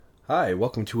Hi,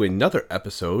 welcome to another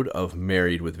episode of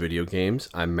Married with Video Games.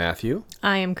 I'm Matthew,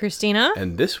 I am Christina.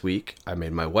 and this week I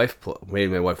made my wife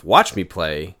watch me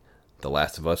play The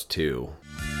Last of Us 2.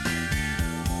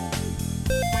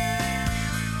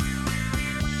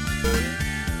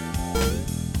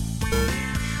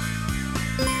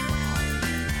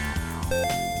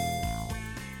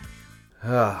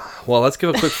 Well, let's give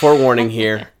a quick forewarning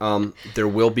here. There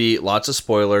will be lots of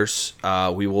spoilers.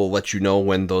 We will let you know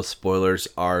when those spoilers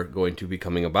are going to be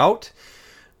coming about.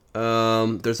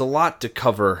 There's a lot to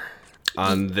cover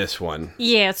on this one.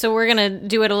 Yeah, so we're going to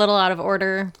do it a little out of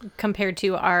order compared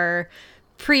to our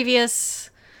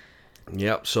previous...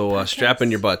 Yep, so strap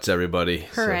in your butts, everybody.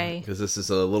 Hooray. Because this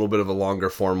is a little bit of a longer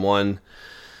form one.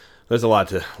 There's a lot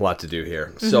to do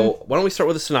here. So why don't we start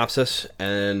with a synopsis,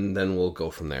 and then we'll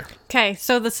go from there. Okay,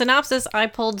 so the synopsis I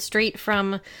pulled straight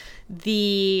from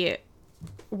the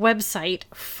website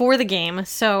for the game.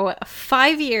 So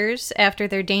 5 years after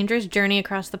their dangerous journey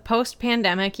across the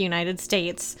post-pandemic United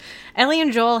States, Ellie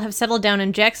and Joel have settled down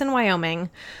in Jackson, Wyoming.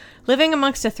 Living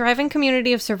amongst a thriving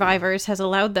community of survivors has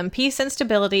allowed them peace and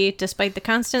stability despite the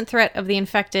constant threat of the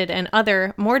infected and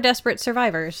other, more desperate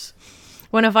survivors.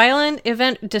 When a violent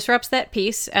event disrupts that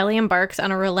peace, Ellie embarks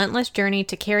on a relentless journey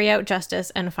to carry out justice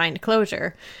and find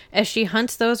closure. As she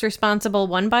hunts those responsible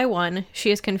one by one, she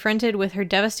is confronted with her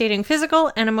devastating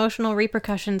physical and emotional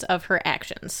repercussions of her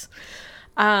actions.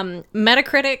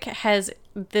 Metacritic has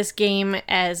this game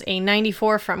as a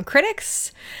 94 from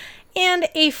critics and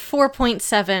a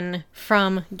 4.7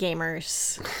 from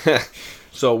gamers.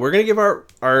 So we're going to give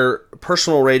our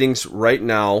personal ratings right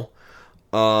now.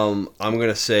 I'm going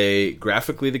to say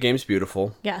graphically the game's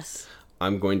beautiful. Yes.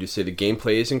 I'm going to say the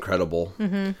gameplay is incredible.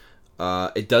 Mm-hmm.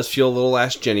 It does feel a little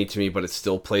last gen-y to me, but it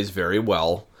still plays very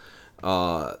well.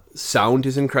 Sound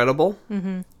is incredible.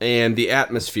 Mm-hmm. And the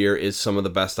atmosphere is some of the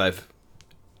best I've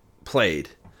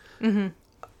played. Mm-hmm.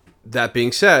 That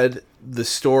being said, the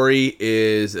story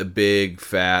is a big,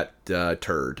 fat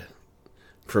turd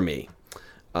for me.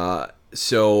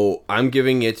 So I'm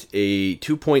giving it a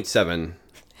 2.7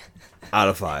 out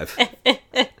of 5.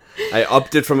 I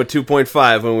upped it from a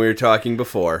 2.5 when we were talking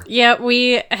before. Yeah,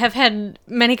 we have had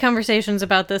many conversations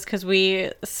about this because we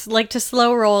like to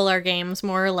slow roll our games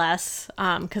more or less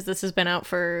because this has been out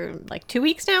for like 2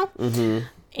 weeks now. Mm-hmm.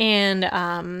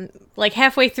 And like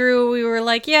halfway through we were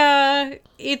like, yeah,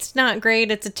 it's not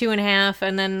great, it's a 2.5,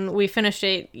 and then we finished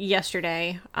it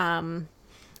yesterday.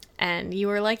 And you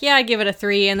were like, yeah, I give it a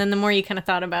 3. And then the more you kind of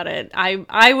thought about it,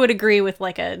 I would agree with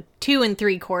like a 2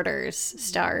 3/4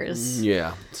 stars.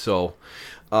 Yeah. So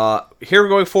here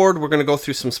going forward, we're going to go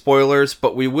through some spoilers,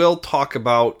 but we will talk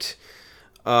about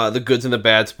the goods and the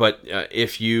bads. But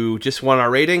if you just want our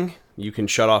rating, you can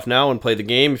shut off now and play the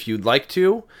game if you'd like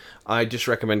to. I just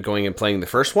recommend going and playing the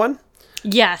first one.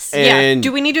 Yes. And yeah.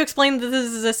 Do we need to explain that this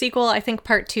is a sequel? I think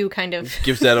part 2 kind of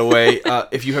gives that away.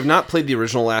 If you have not played the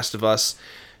original Last of Us,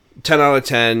 10 out of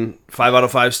 10, 5 out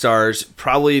of 5 stars,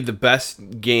 probably the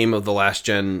best game of the last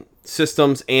gen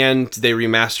systems, and they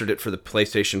remastered it for the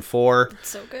PlayStation 4.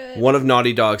 It's so good. One of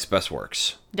Naughty Dog's best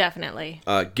works. Definitely.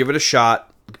 Give it a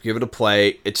shot, give it a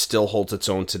play. It still holds its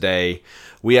own today.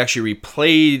 We actually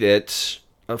replayed it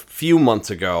a few months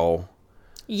ago.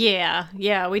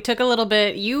 Yeah, we took a little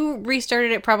bit. You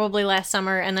restarted it probably last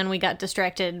summer, and then we got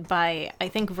distracted by, I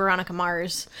think, Veronica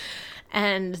Mars.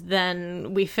 And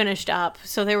then we finished up.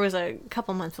 So there was a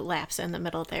couple months lapse in the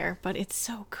middle there. But it's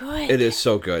so good. It is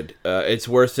so good. It's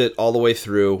worth it all the way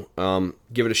through.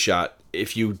 Give it a shot.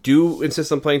 If you do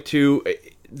insist on playing 2,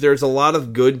 there's a lot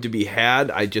of good to be had.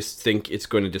 I just think it's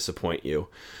going to disappoint you.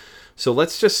 So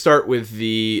let's just start with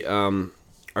some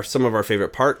of our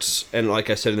favorite parts. And like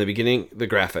I said in the beginning, the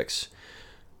graphics.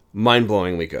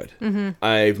 Mind-blowingly good. Mm-hmm.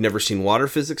 I've never seen water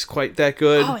physics quite that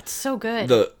good. Oh, it's so good.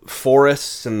 The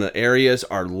forests and the areas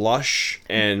are lush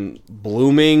and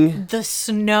blooming. The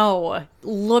snow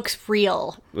looks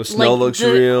real. The snow looks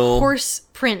real. Horse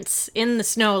prints in the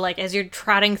snow, like as you're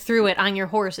trotting through it on your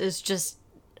horse, is just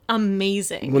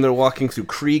amazing. When they're walking through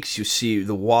creeks, you see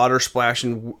the water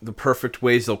splashing the perfect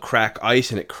ways. They'll crack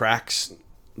ice, and it cracks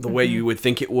the way you would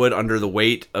think it would under the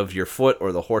weight of your foot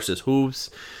or the horse's hooves.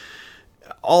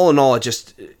 All in all, it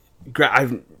just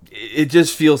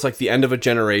feels like the end of a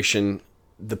generation,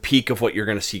 the peak of what you're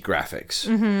going to see graphics.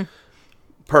 Mm-hmm.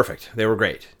 Perfect. They were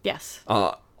great. Yes.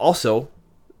 Also,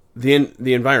 the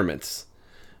environments.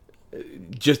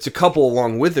 Just a couple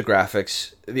along with the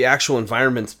graphics, the actual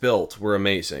environments built were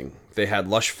amazing. They had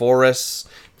lush forests.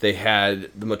 They had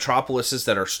the metropolises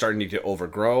that are starting to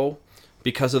overgrow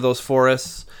because of those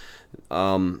forests.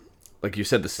 Like you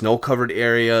said, the snow-covered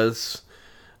areas.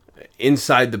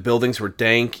 Inside, the buildings were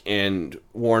dank and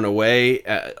worn away.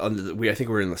 I think we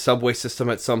were in the subway system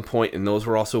at some point, and those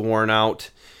were also worn out.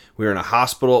 We were in a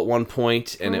hospital at one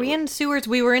point. And were we in sewers?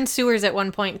 We were in sewers at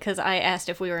one point because I asked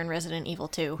if we were in Resident Evil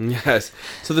 2. Yes.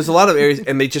 So there's a lot of areas,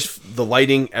 and the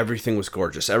lighting, everything was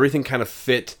gorgeous. Everything kind of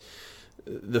fit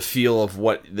the feel of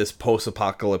what this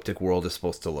post-apocalyptic world is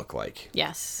supposed to look like.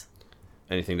 Yes.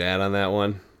 Anything to add on that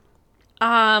one?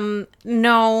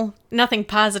 No, nothing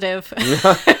positive.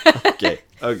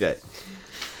 Okay.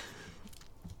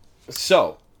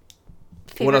 So,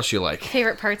 what else you like?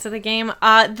 Favorite parts of the game?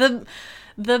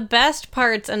 The best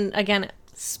parts, and again,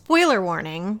 spoiler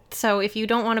warning, so if you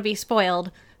don't want to be spoiled,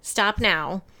 stop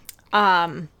now.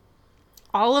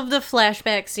 All of the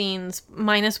flashback scenes,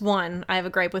 minus one, I have a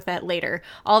gripe with that later.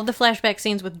 All of the flashback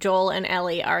scenes with Joel and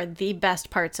Ellie are the best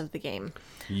parts of the game.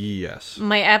 Yes.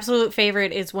 My absolute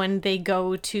favorite is when they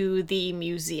go to the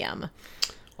museum.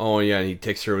 Oh yeah, and he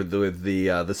takes her with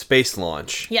the space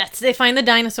launch. Yes, they find the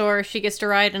dinosaur. She gets to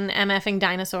ride an MFing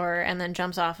dinosaur and then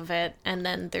jumps off of it. And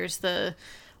then there's the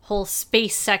whole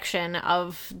space section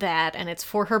of that, and it's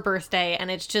for her birthday.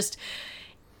 And it's just,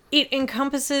 it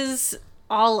encompasses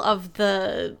all of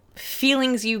the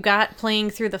feelings you got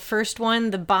playing through the first one,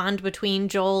 the bond between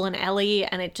Joel and Ellie,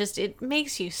 and it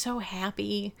makes you so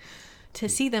happy to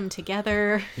see them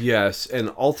together. Yes,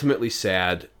 and ultimately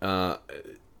sad.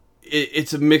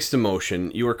 It's a mixed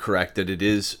emotion. You are correct that it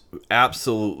is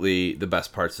absolutely the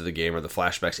best parts of the game are the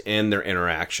flashbacks and their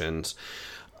interactions.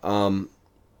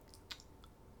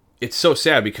 It's so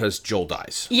sad because Joel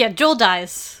dies. Yeah, Joel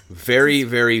dies. Very,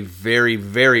 very, very,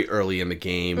 very early in the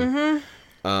game.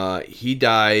 Mm-hmm. He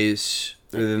dies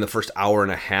within the first hour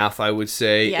and a half, I would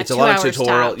say. Yeah, it's a lot of 2 hours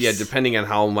tutorial. tops. Yeah, depending on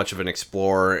how much of an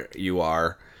explorer you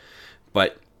are.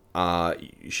 But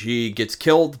she gets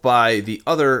killed by the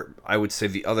other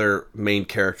main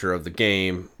character of the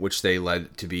game, which they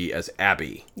led to be as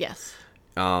Abby. Yes.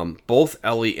 Both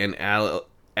Ellie and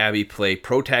Abby play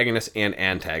protagonist and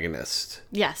antagonist.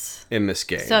 Yes. In this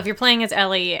game. So if you're playing as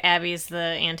Ellie, Abby's the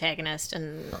antagonist,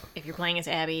 and if you're playing as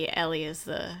Abby, Ellie is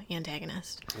the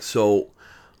antagonist. So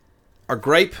our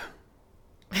gripe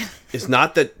is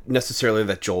not that necessarily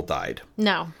that Joel died.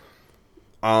 No.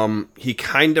 He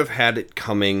kind of had it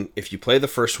coming. If you play the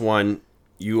first one,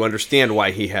 you understand why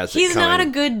he has it coming. He's not a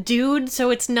good dude, so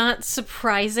it's not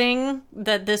surprising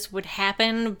that this would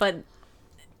happen, but...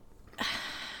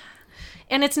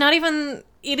 And it's not even...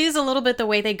 It is a little bit the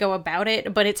way they go about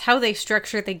it, but it's how they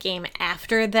structure the game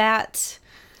after that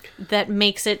that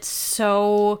makes it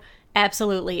so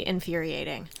absolutely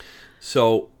infuriating.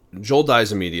 So, Joel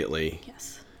dies immediately.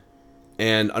 Yes.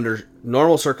 And under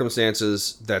normal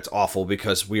circumstances, that's awful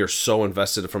because we are so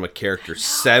invested from a character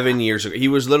 7 years ago. He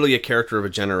was literally a character of a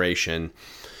generation,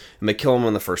 and they kill him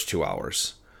in the first 2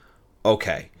 hours.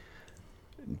 Okay.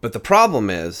 But the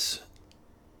problem is,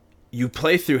 you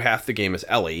play through half the game as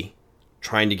Ellie,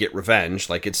 trying to get revenge,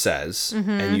 like it says,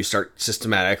 and you start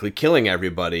systematically killing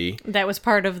everybody. That was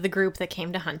part of the group that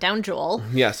came to hunt down Joel.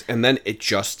 Yes, and then it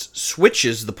just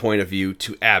switches the point of view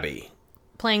to Abby.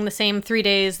 Playing the same 3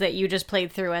 days that you just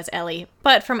played through as Ellie,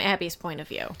 but from Abby's point of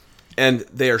view. And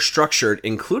they are structured,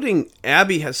 including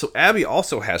Abby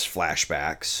also has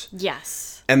flashbacks.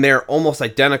 Yes. And they're almost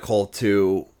identical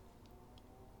to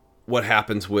what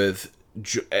happens with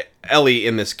Ellie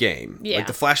in this game. Yeah. Like,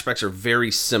 the flashbacks are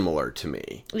very similar to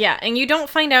me. Yeah, and you don't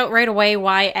find out right away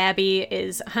why Abby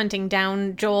is hunting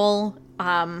down Joel.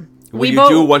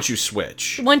 Do once you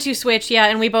switch. Once you switch, yeah,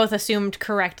 and we both assumed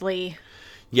correctly.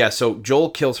 Yeah, so Joel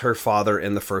kills her father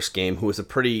in the first game, who is a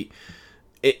pretty...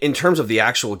 In terms of the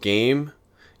actual game,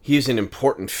 he's an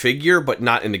important figure, but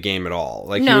not in the game at all.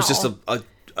 Like, no. he was just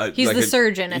he's like the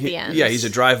surgeon at the end. Yeah, he's a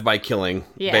drive-by killing,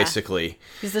 basically.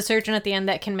 He's the surgeon at the end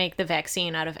that can make the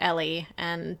vaccine out of Ellie,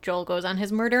 and Joel goes on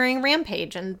his murdering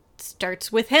rampage and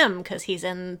starts with him, because he's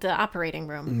in the operating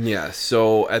room. Yeah,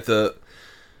 so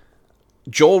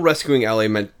Joel rescuing Ellie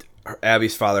meant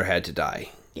Abby's father had to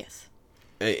die. Yes.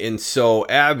 And so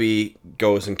Abby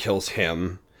goes and kills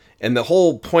him. And the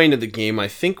whole point of the game, I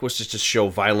think, was just to show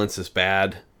violence is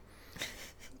bad.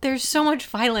 There's so much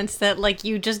violence that, like,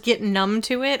 you just get numb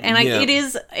to it. And it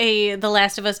is The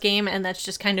Last of Us game, and that's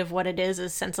just kind of what it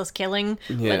is senseless killing.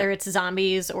 Yeah. Whether it's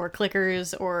zombies or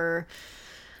clickers or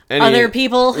other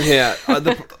people. Yeah.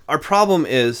 Our problem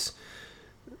is...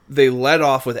 They led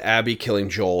off with Abby killing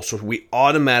Joel, so we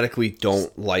automatically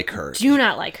don't like her. Do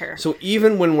not like her. So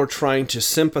even when we're trying to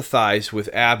sympathize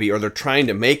with Abby, or they're trying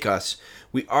to make us,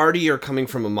 we already are coming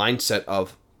from a mindset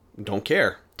of, don't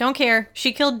care. Don't care.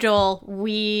 She killed Joel.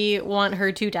 We want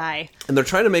her to die. And they're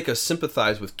trying to make us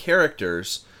sympathize with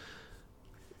characters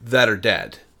that are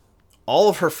dead. all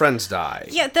of her friends die.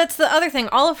 Yeah, that's the other thing.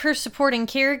 All of her supporting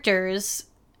characters,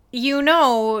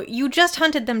 you just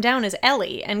hunted them down as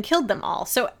Ellie and killed them all.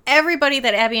 So everybody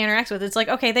that Abby interacts with, it's like,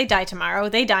 okay, they die tomorrow.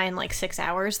 They die in like 6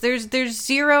 hours. There's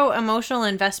zero emotional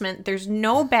investment. There's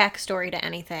no backstory to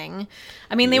anything.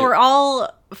 I mean, they were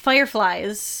all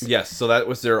fireflies. Yes, so that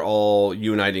was their all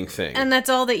uniting thing. And that's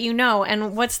all that you know.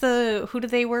 And who do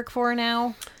they work for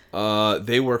now?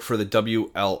 They work for the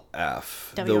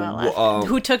WLF.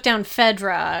 Who took down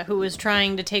Fedra, who was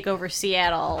trying to take over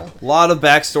Seattle. A lot of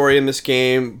backstory in this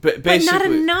game, but basically not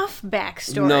enough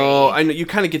backstory. No, I know you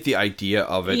kind of get the idea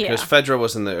of it because Yeah. Fedra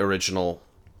was in the original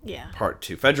Yeah. part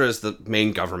 2. Fedra is the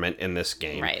main government in this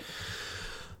game, Right.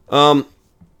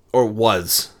 or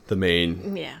was the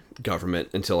main Yeah. government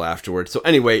until afterwards. So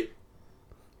anyway,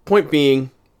 point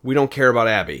being, we don't care about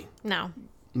Abby. No.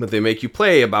 But they make you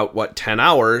play about, 10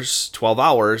 hours, 12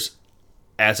 hours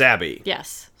as Abby.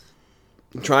 Yes.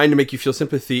 Trying to make you feel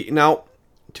sympathy. Now,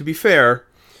 to be fair,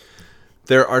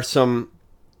 there are some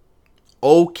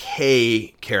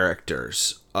okay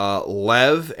characters.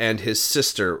 Lev and his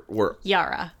sister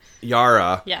Yara.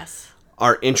 Yara Yes.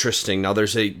 are interesting. Now,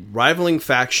 there's a rivaling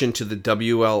faction to the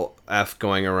WLF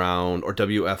going around, or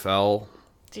WFL.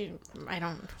 Dude, I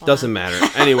don't... Doesn't matter.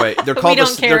 Anyway, they're called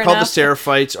don't care they're called the enough.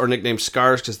 Seraphites, or nicknamed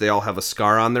Scars because they all have a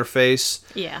scar on their face.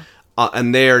 Yeah.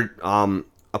 And they're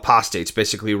apostates,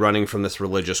 basically running from this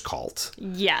religious cult.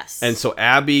 Yes. And so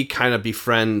Abby kind of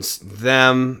befriends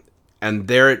them, and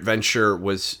their adventure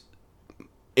was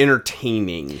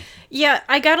entertaining. Yeah,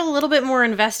 I got a little bit more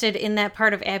invested in that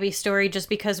part of Abby's story just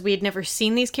because we had never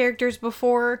seen these characters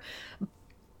before.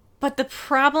 But the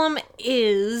problem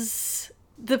is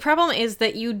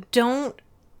that you don't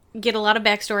get a lot of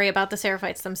backstory about the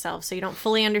Seraphites themselves, so you don't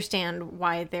fully understand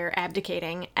why they're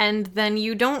abdicating, and then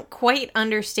you don't quite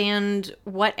understand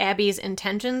what Abby's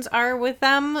intentions are with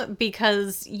them,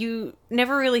 because you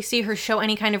never really see her show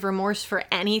any kind of remorse for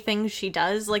anything she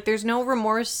does. Like, there's no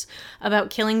remorse about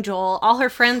killing Joel. All her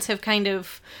friends have kind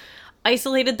of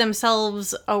isolated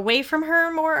themselves away from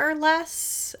her, more or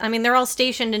less. I mean, they're all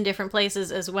stationed in different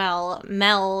places as well.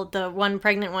 Mel, the one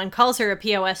pregnant one, calls her a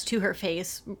POS to her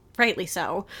face, rightly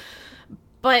so.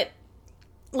 But,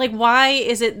 like, why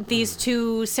is it these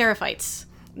two Seraphites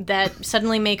that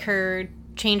suddenly make her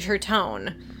change her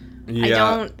tone? Yeah. I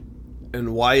don't...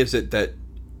 And why is it that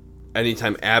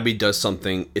anytime Abby does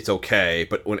something, it's okay,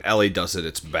 but when Ellie does it,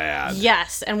 it's bad?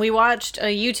 Yes, and we watched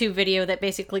a YouTube video that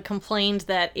basically complained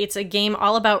that it's a game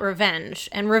all about revenge.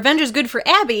 And revenge is good for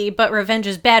Abby, but revenge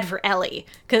is bad for Ellie.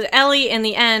 Because Ellie, in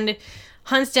the end,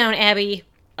 hunts down Abby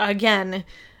again,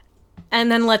 and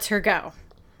then lets her go.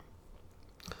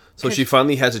 So she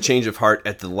finally has a change of heart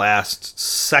at the last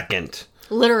second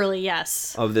Literally,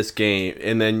 yes. of this game,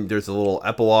 and then there's a little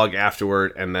epilogue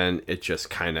afterward, and then it just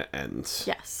kind of ends.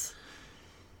 Yes.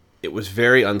 It was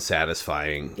very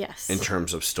unsatisfying. Yes. In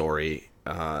terms of story.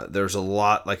 There's a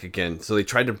lot, so they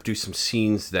tried to do some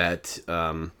scenes that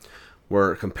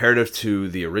were comparative to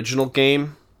the original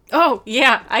game. Oh,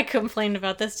 yeah, I complained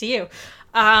about this to you.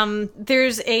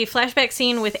 There's a flashback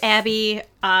scene with Abby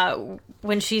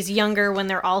when she's younger, when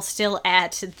they're all still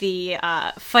at the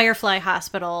Firefly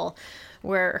Hospital,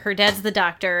 where her dad's the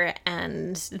doctor,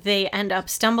 and they end up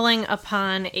stumbling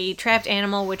upon a trapped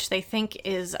animal, which they think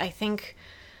is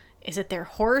it their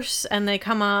horse? And they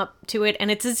come up to it, and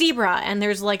it's a zebra, and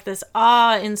there's like this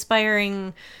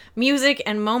awe-inspiring music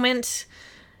and moment.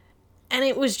 And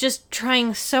it was just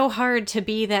trying so hard to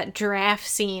be that giraffe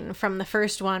scene from the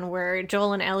first one where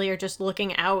Joel and Ellie are just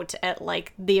looking out at,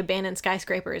 like, the abandoned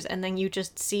skyscrapers, and then you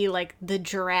just see, like, the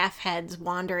giraffe heads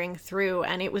wandering through,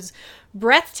 and it was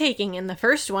breathtaking in the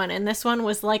first one, and this one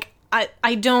was like,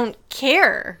 I don't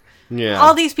care. Yeah.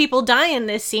 All these people die in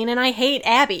this scene, and I hate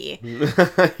Abby.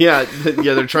 yeah,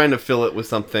 they're trying to fill it with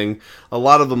something, a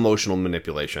lot of emotional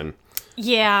manipulation.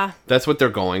 Yeah. That's what they're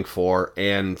going for,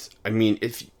 and, I mean,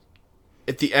 if...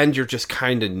 At the end, you're just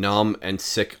kind of numb and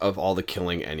sick of all the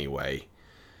killing anyway.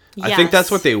 Yes. I think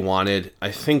that's what they wanted.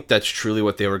 I think that's truly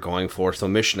what they were going for. So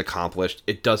mission accomplished.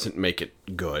 It doesn't make it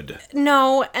good.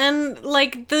 No, and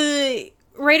like the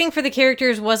writing for the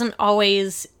characters wasn't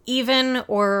always even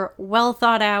or well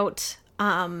thought out.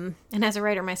 And as a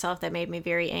writer myself, that made me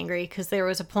very angry because there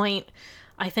was a point,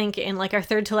 I think, in like our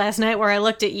third to last night where I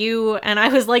looked at you and I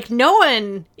was like, no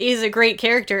one is a great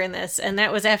character in this. And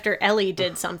that was after Ellie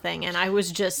did something. And I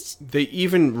was just... They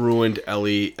even ruined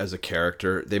Ellie as a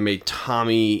character. They made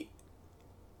Tommy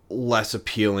less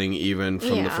appeling even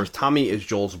from the first. Tommy is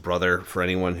Joel's brother, for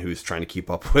anyone who's trying to keep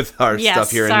up with our stuff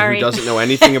here and who doesn't know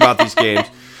anything about these games.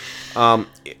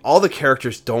 All the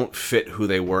characters don't fit who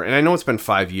they were. And I know it's been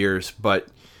 5 years, but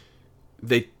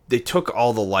they they took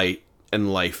all the light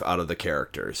and life out of the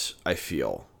characters, I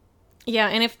feel. Yeah,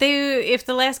 and if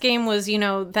the last game was,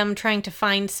 them trying to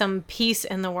find some peace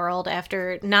in the world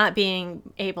after not being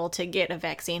able to get a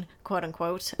vaccine, quote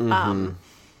unquote,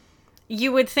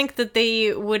 you would think that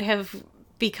they would have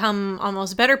become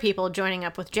almost better people joining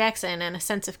up with Jackson and a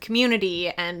sense of community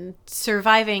and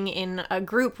surviving in a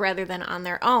group rather than on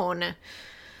their own.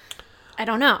 I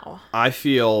don't know. I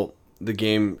feel the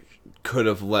game could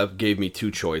have gave me two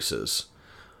choices.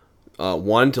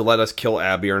 One, to let us kill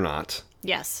Abby or not.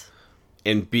 Yes.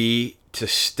 And B, to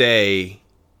stay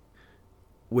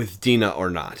with Dina or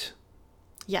not.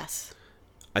 Yes.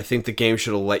 I think the game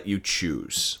should have let you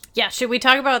choose. Yeah, should we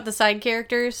talk about the side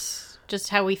characters? Just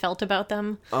how we felt about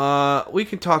them? We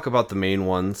can talk about the main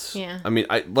ones. Yeah. I mean,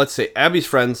 let's say Abby's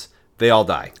friends, they all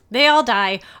die. They all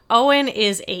die. Owen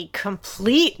is a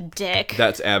complete dick.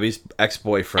 That's Abby's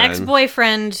ex-boyfriend.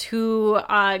 Ex-boyfriend who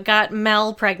got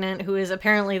Mel pregnant, who is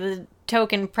apparently the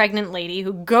token pregnant lady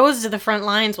who goes to the front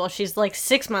lines while she's like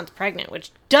 6 months pregnant,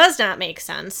 which does not make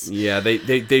sense. Yeah, they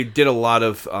did a lot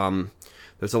of...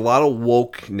 there's a lot of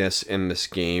wokeness in this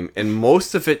game, and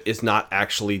most of it is not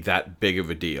actually that big of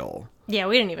a deal. Yeah,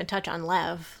 we didn't even touch on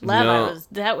Lev. Lev, No.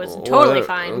 that was totally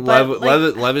fine. But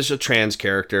Lev is a trans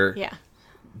character. Yeah.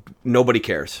 Nobody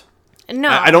cares. No.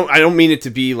 I don't mean it to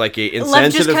be like a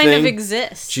insensitive thing. Lev just kind of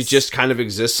exists. She just kind of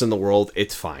exists in the world.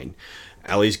 It's fine.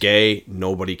 Ellie's gay.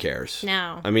 Nobody cares.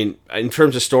 No. I mean, in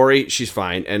terms of story, she's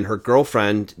fine. And her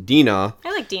girlfriend, Dina...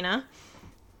 I like Dina.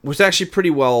 ...was actually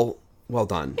pretty well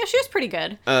done. Yeah, she was pretty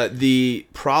good. The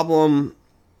problem...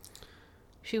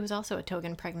 She was also a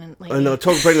token pregnant lady. No,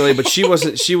 token pregnant lady, but she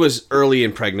wasn't. She was early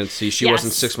in pregnancy. She Yes.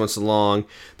 wasn't 6 months along.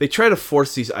 They try to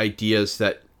force these ideas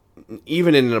that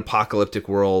even in an apocalyptic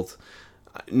world,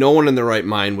 no one in their right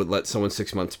mind would let someone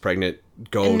 6 months pregnant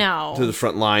go to the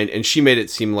front line. And she made it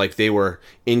seem like they were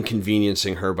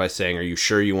inconveniencing her by saying, "Are you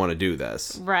sure you want to do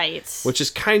this?" Right. Which is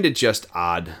kind of just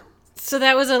odd. So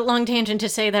that was a long tangent to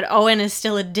say that Owen is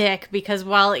still a dick because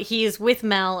while he's with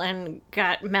Mel and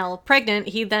got Mel pregnant,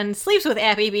 he then sleeps with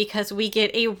Abby because we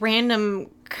get a random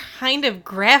kind of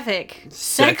graphic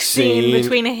sex scene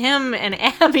between him and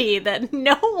Abby that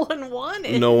no one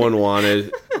wanted. No one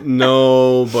wanted.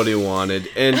 Nobody wanted.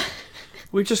 And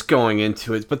we're just going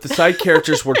into it, but the side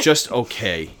characters were just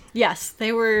okay. Yes,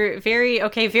 they were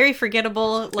very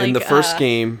forgettable. Like in the first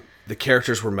game, the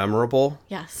characters were memorable.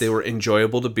 Yes. They were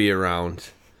enjoyable to be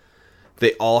around.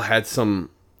 They all had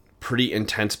some pretty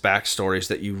intense backstories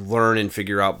that you learn and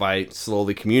figure out by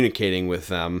slowly communicating with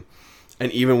them.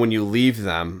 And even when you leave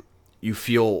them, you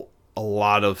feel a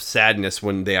lot of sadness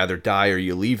when they either die or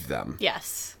you leave them.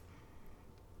 Yes.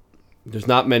 There's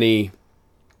not many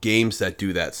games that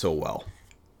do that so well.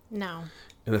 No.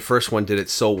 And the first one did it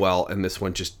so well, and this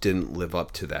one just didn't live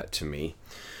up to that to me.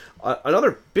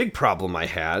 Another big problem I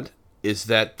had is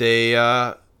that they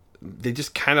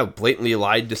just kind of blatantly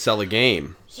lied to sell a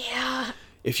game. Yeah.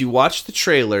 If you watch the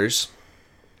trailers,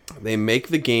 they make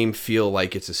the game feel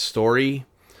like it's a story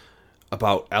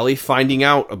about Ellie finding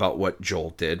out about what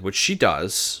Joel did, which she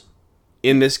does.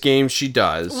 In this game, she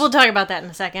does. We'll talk about that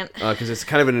in a second. Because it's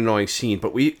kind of an annoying scene.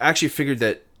 But we actually figured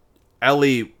that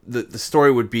Ellie, the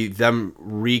story would be them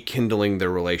rekindling their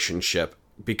relationship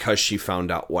because she found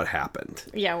out what happened.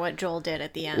 Yeah, what Joel did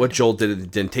at the end. What Joel did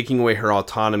at the end, taking away her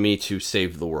autonomy to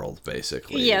save the world,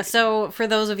 basically. Yeah, so for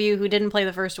those of you who didn't play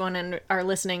the first one and are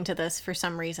listening to this for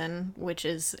some reason, which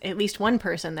is at least one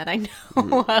person that I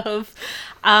know of,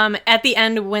 at the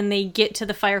end when they get to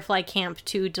the Firefly camp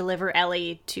to deliver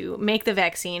Ellie to make the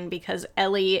vaccine, because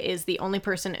Ellie is the only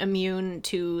person immune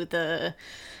to the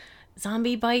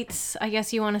zombie bites, I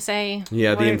guess you want to say.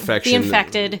 Yeah, the infection. The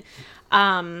infected.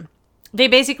 They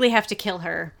basically have to kill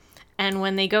her. And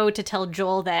when they go to tell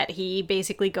Joel that, he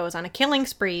basically goes on a killing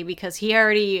spree because he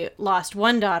already lost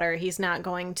one daughter. He's not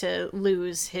going to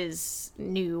lose his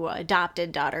new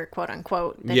adopted daughter, quote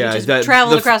unquote, that he just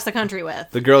traveled across the country with.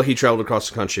 The girl he traveled across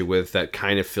the country with that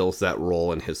kind of fills that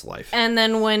role in his life. And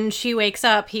then when she wakes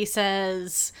up, he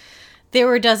says, "There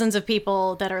were dozens of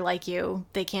people that are like you.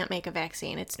 They can't make a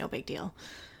vaccine. It's no big deal."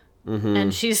 Mm-hmm.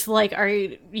 And she's like, are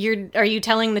you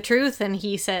telling the truth? And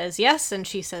he says yes, and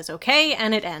she says okay,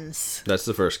 and it ends. That's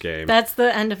the first game. That's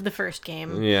the end of the first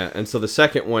game. Yeah, and so the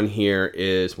second one here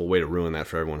is, well, way to ruin that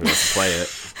for everyone who wants to play it.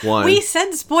 One, we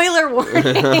said spoiler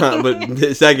warning. But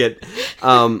the second,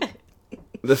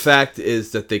 the fact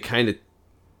is that they kind of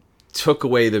took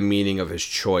away the meaning of his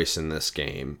choice in this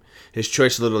game. His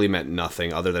choice literally meant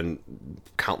nothing other than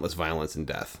countless violence and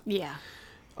death. Yeah.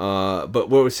 But what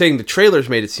we're saying, the trailers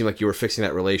made it seem like you were fixing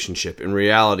that relationship. In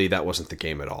reality, that wasn't the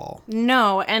game at all.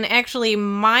 No, and actually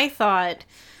my thought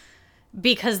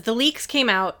because the leaks came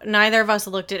out. Neither of us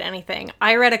looked at anything.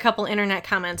 I read a couple internet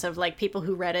comments of like people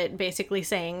who read it basically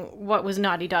saying, what was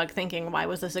Naughty Dog thinking? Why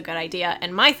was this a good idea?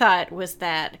 And my thought was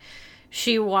that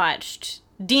she watched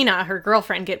Dina, her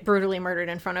girlfriend, get brutally murdered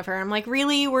in front of her. I'm like,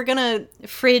 really? We're gonna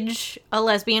fridge a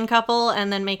lesbian couple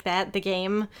and then make that the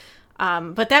game?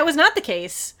 But that was not the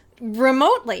case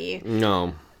remotely.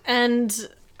 No. And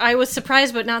I was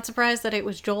surprised but not surprised that it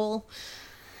was Joel.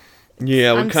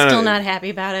 Yeah, I'm still not happy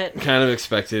about it. Kind of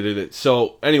expected it.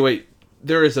 So, anyway,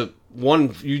 there is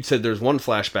you said there's one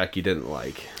flashback you didn't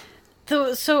like.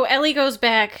 So Ellie goes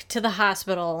back to the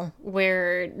hospital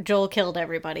where Joel killed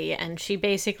everybody, and she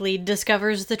basically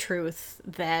discovers the truth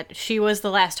that she was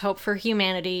the last hope for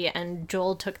humanity, and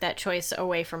Joel took that choice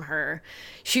away from her.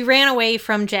 She ran away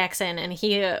from Jackson, and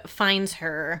he finds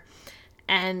her,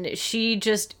 and she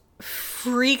just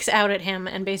freaks out at him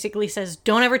and basically says,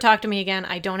 don't ever talk to me again,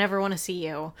 I don't ever want to see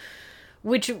you.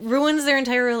 Which ruins their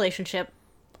entire relationship,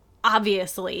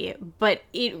 obviously, but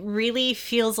it really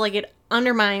feels like it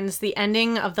undermines the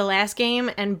ending of the last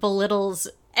game and belittles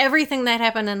everything that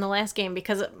happened in the last game,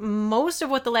 because most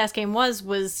of what the last game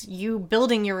was you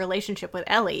building your relationship with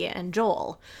Ellie and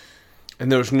Joel.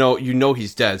 And there's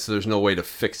he's dead, so there's no way to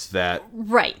fix that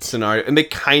scenario. And they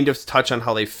kind of touch on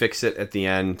how they fix it at the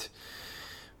end.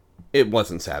 It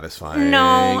wasn't satisfying.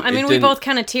 No, I mean, we both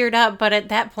kind of teared up, but at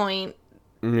that point,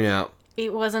 yeah,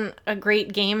 it wasn't a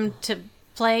great game to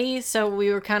play, so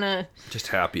we were kind of just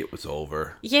happy it was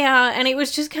over. Yeah, and it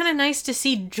was just kind of nice to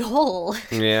see Joel.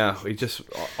 Yeah,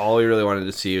 all we really wanted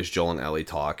to see is Joel and Ellie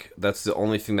talk. That's the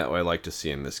only thing that I like to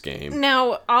see in this game.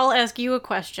 Now, I'll ask you a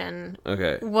question.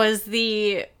 Okay. Was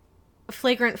the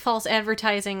flagrant false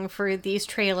advertising for these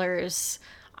trailers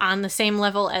on the same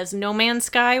level as No Man's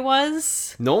Sky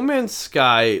was? No Man's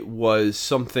Sky was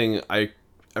something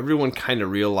everyone kind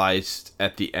of realized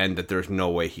at the end that there's no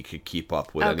way he could keep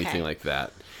up with anything like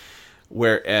that.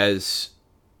 Whereas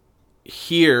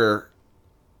here,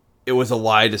 it was a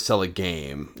lie to sell a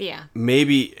game. Yeah.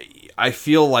 Maybe, I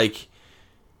feel like,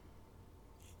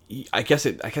 I guess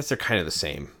they're kind of the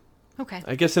same. Okay.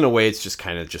 I guess in a way it's just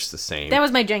kind of just the same. That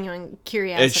was my genuine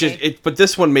curiosity. But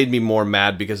this one made me more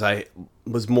mad because I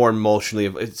was more emotionally.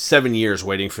 It's 7 years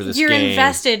waiting for this game. You're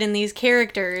invested in these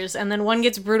characters, and then one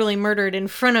gets brutally murdered in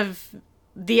front of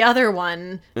the other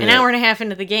one an hour and a half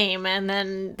into the game, and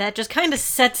then that just kind of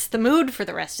sets the mood for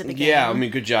the rest of the game. Yeah, I mean,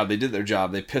 good job. They did their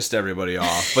job. They pissed everybody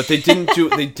off, but they didn't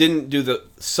do the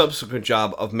subsequent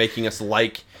job of making us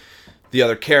like the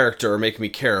other character or make me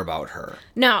care about her.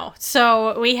 No.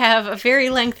 So we have a very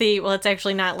lengthy, well, it's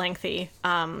actually not lengthy.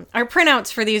 Our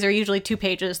printouts for these are usually 2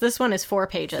 pages. This one is 4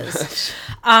 pages.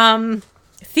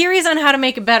 Theories on how to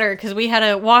make it better, because we had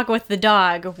a walk with the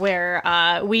dog where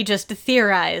we just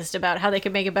theorized about how they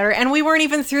could make it better, and we weren't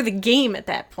even through the game at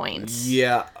that point.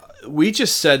 Yeah, we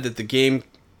just said that the game,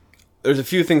 there's a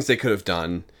few things they could have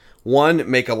done. One,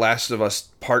 make a Last of Us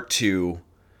Part 2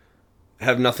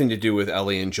 have nothing to do with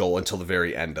Ellie and Joel until the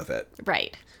very end of it.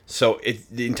 Right. So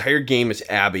the entire game is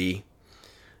Abby,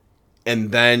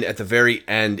 and then at the very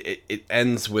end, it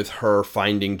ends with her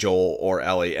finding Joel or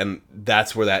Ellie, and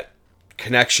that's where that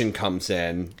connection comes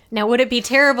in. Now, would it be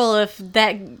terrible if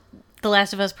The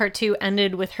Last of Us Part 2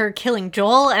 ended with her killing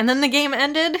Joel, and then the game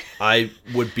ended? I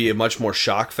would be a much more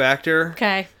shock factor.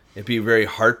 Okay. It'd be very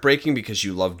heartbreaking because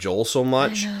you love Joel so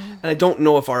much. And I don't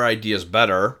know if our idea is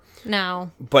better. No.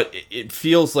 But it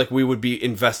feels like we would be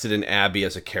invested in Abby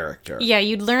as a character. Yeah,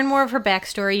 you'd learn more of her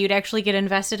backstory. You'd actually get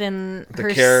invested in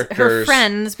her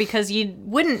friends, because you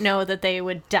wouldn't know that they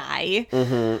would die.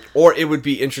 Mm-hmm. Or it would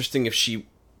be interesting if she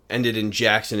ended in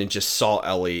Jackson and just saw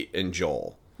Ellie and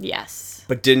Joel. Yes.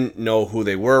 But didn't know who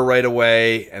they were right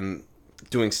away and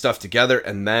doing stuff together.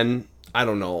 And then, I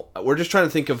don't know. We're just trying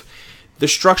to think of the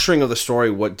structuring of the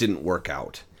story, what didn't work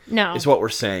out. No. Is what we're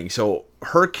saying. So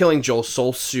her killing Joel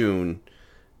so soon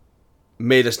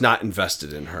made us not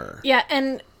invested in her. Yeah,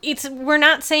 and we're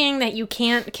not saying that you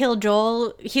can't kill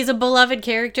Joel. He's a beloved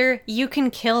character. You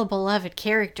can kill beloved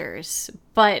characters,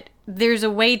 but there's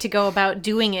a way to go about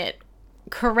doing it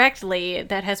correctly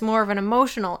that has more of an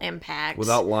emotional impact.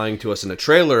 Without lying to us in a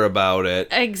trailer about it.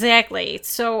 Exactly.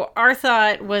 So our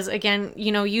thought was, again,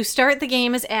 you start the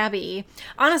game as Abby.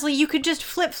 Honestly, you could just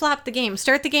flip-flop the game.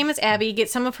 Start the game as Abby, get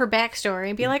some of her backstory,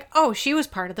 and be like, oh, she was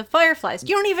part of the Fireflies.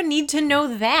 You don't even need to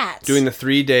know that. Doing the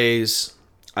 3 days,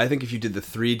 I think if you did the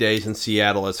 3 days in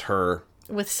Seattle as her.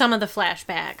 With some of the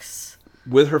flashbacks.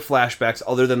 With her flashbacks,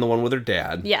 other than the one with her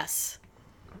dad. Yes.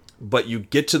 But you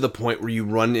get to the point where you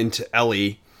run into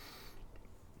Ellie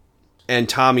and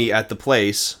Tommy at the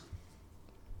place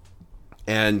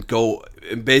and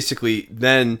basically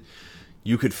then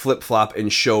you could flip-flop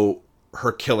and show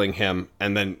her killing him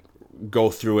and then go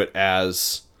through it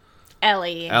as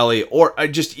Ellie, or I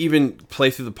just even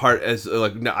play through the part as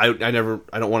like, no, I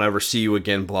don't want to ever see you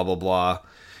again, blah blah blah,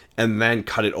 and then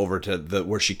cut it over to the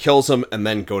where she kills him, and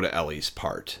then go to Ellie's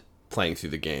part playing through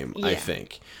the game. Yeah. I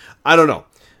think, I don't know.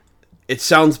 It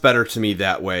sounds better to me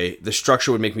that way. The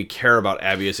structure would make me care about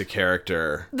Abby as a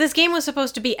character. This game was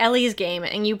supposed to be Ellie's game,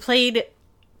 and you played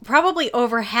probably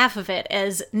over half of it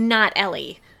as not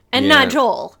Ellie and not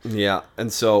Joel. Yeah,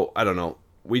 and so I don't know.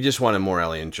 We just wanted more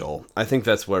Ellie and Joel. I think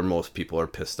that's where most people are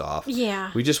pissed off.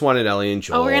 Yeah. We just wanted Ellie and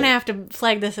Joel. Oh, we're going to have to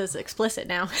flag this as explicit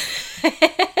now.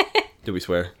 Did we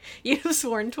swear? You've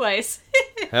sworn twice.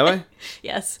 Have I?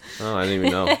 Yes. Oh, I didn't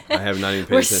even know. I have not even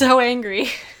paid We're attention. so angry.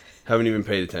 Haven't even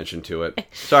paid attention to it.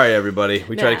 Sorry, everybody.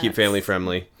 We try to keep family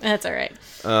friendly. That's all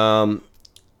right.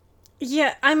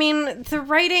 Yeah, I mean, the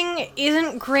writing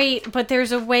isn't great, but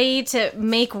there's a way to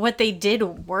make what they did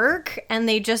work, and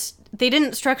they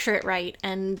didn't structure it right.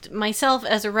 And myself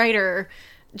as a writer,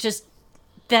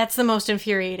 that's the most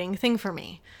infuriating thing for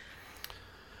me.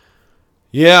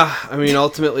 Yeah, I mean,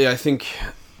 ultimately, I think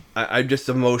I'm just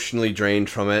emotionally drained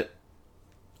from it.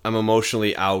 I'm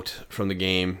emotionally out from the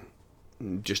game.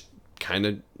 Just kind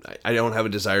of, I don't have a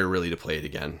desire really to play it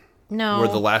again. No. Where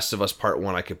The Last of Us Part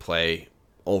 1 I could play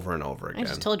over and over again. I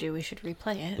just told you we should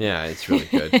replay it. Yeah, it's really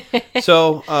good.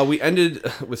 So we ended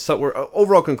with some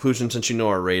overall conclusion. Since you know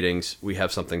our ratings, we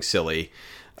have something silly.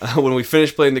 When we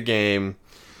finished playing the game,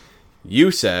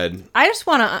 you said, I just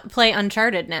want to play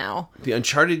Uncharted now. The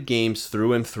Uncharted games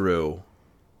through and through,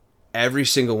 every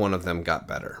single one of them got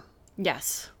better.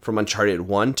 Yes. From Uncharted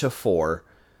 1 to 4,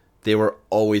 they were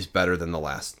always better than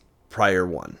the prior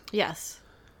one. Yes.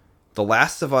 The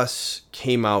Last of Us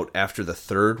came out after the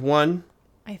third one.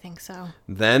 I think so.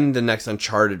 Then the next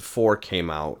Uncharted 4 came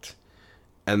out.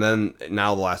 And then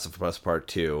now The Last of Us Part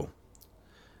 2.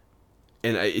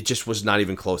 And it just was not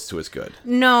even close to as good.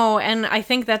 No, and I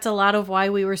think that's a lot of why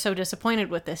we were so disappointed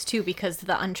with this, too, because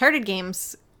the Uncharted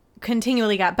games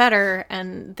continually got better,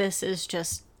 and this is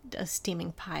just a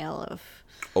steaming pile of...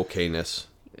 okayness.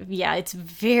 Yeah, it's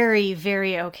very,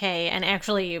 very okay. And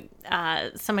actually,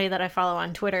 somebody that I follow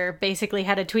on Twitter basically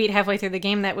had a tweet halfway through the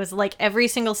game that was like, every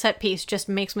single set piece just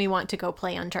makes me want to go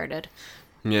play Uncharted.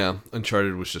 Yeah,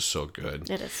 Uncharted was just so good.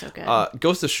 It is so good.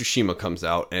 Ghost of Tsushima comes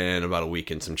out in about a week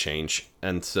and some change.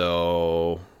 And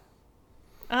so...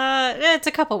 it's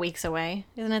a couple weeks away.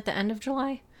 Isn't it the end of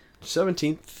July?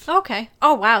 17th. Okay.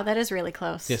 Oh, wow, that is really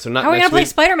close. Yeah, so not How are we next going to play week.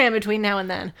 Spider-Man between now and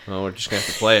then? Oh, we're just going to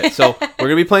have to play it. So we're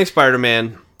going to be playing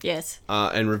Spider-Man. Yes.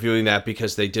 And reviewing that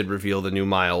because they did reveal the new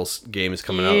Miles game is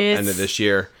coming out Yes. end of this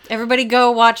year. Everybody go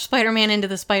watch Spider-Man Into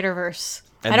the Spider-Verse.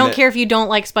 And I don't then- care if you don't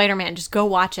like Spider-Man. Just go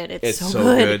watch it. It's so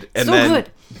good. And so then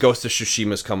good. Ghost of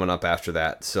Tsushima's coming up after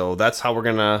that. So that's how we're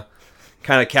going to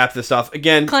kind of cap this off.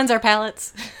 Again, Cleanse our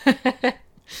palates.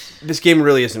 this game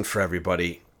really isn't for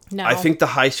everybody. No. I think the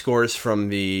high scores from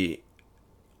the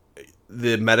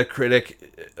Metacritic,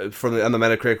 on the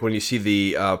Metacritic, when you see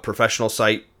the professional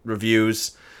site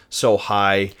reviews so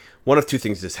high, one of two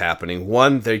things is happening.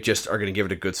 One, they just are going to give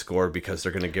it a good score because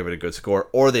they're going to give it a good score,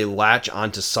 or they latch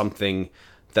onto something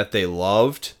that they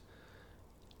loved,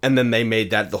 and then they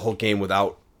made that the whole game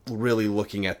without really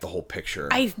looking at the whole picture.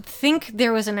 I think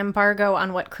there was an embargo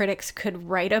on what critics could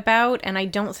write about, and I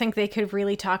don't think they could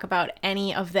really talk about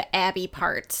any of the Abby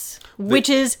parts, which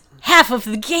is half of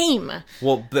the game.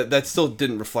 Well, that still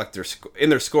didn't reflect in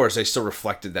their scores. They still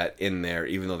reflected that in there,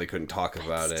 even though they couldn't talk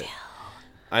about it.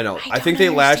 I know. I think they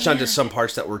latched onto some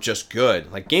parts that were just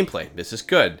good, like gameplay. This is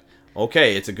good.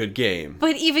 Okay, it's a good game.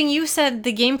 But even you said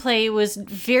the gameplay was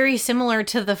very similar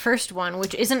to the first one,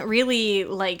 which isn't really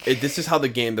like This is how the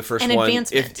first an one.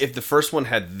 advancement. If the first one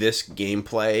had this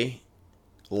gameplay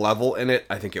level in it,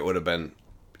 I think it would have been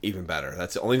even better.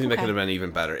 That's the only thing that could have been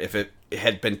even better. If it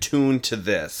had been tuned to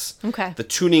this. Okay. The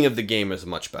tuning of the game is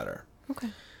much better. Okay.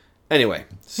 Anyway,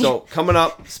 so coming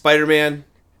up, Spider-Man,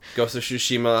 Ghost of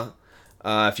Tsushima.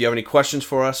 If you have any questions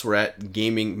for us, we're at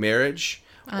Gaming Marriage.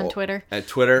 On Twitter. At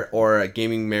Twitter, or at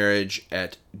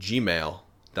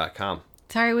gamingmarriage@gmail.com.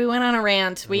 Sorry, we went on a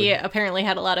rant. We apparently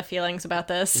had a lot of feelings about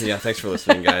this. Yeah, thanks for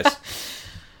listening, guys.